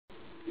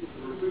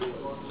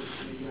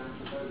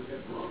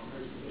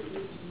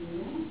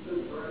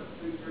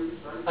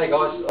Hey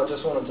guys, I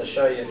just wanted to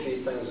show you a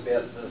few things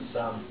about this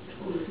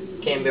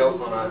Cambelt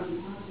on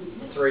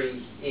a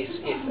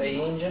 3S-FE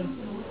engine.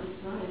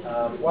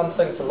 One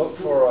thing to look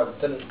for, one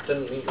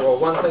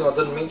thing I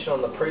didn't mention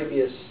on the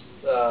previous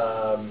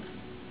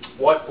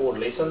whiteboard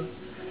lesson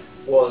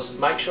was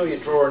make sure you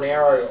draw an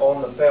arrow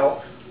on the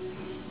belt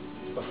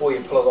before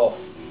you pull it off,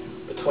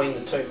 between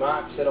the two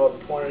marks that I've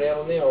pointed out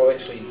on there. I'll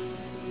actually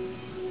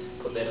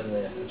put that in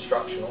the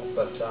instructional,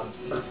 but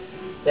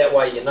that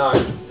way you know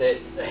that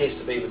it has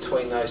to be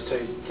between those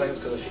two things,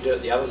 because if you do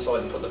it the other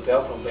side and put the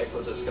belt on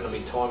backwards, it's going to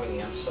be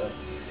timing out. So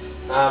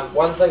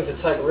one thing to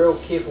take real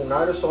careful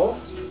notice of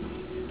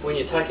when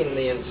you're taking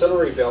the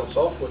ancillary belts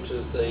off, which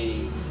is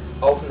the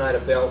alternator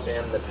belt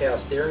and the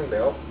power steering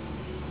belt,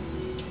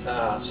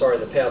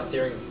 alternator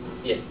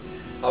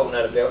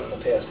belt and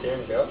the power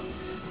steering belt,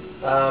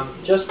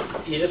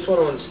 you just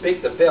want to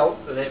inspect the belt,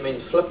 and that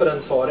means flip it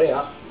inside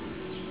out.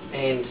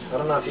 And I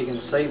don't know if you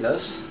can see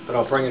this, but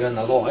I'll bring it in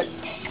the light.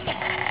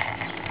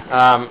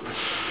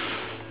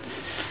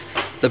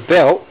 The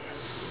belt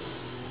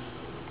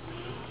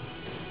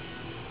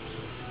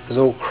is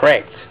all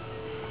cracked.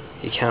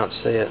 You can't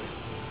see it.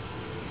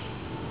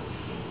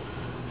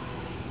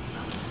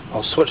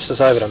 I'll switch this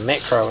over to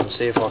macro and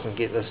see if I can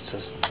get this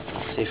to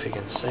see if you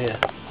can see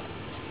it.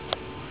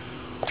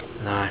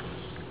 No.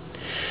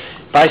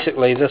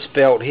 Basically, this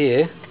belt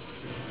here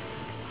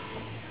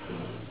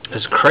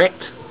is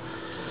cracked.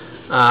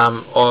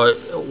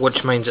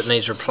 Which means it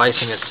needs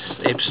replacing. It's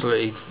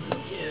absolutely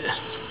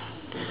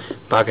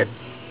buggered.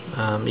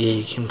 Yeah,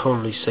 you can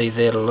probably see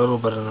that a little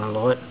bit in the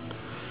light.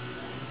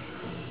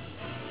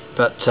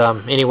 But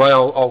anyway,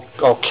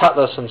 I'll cut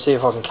this and see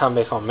if I can come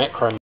back on macro.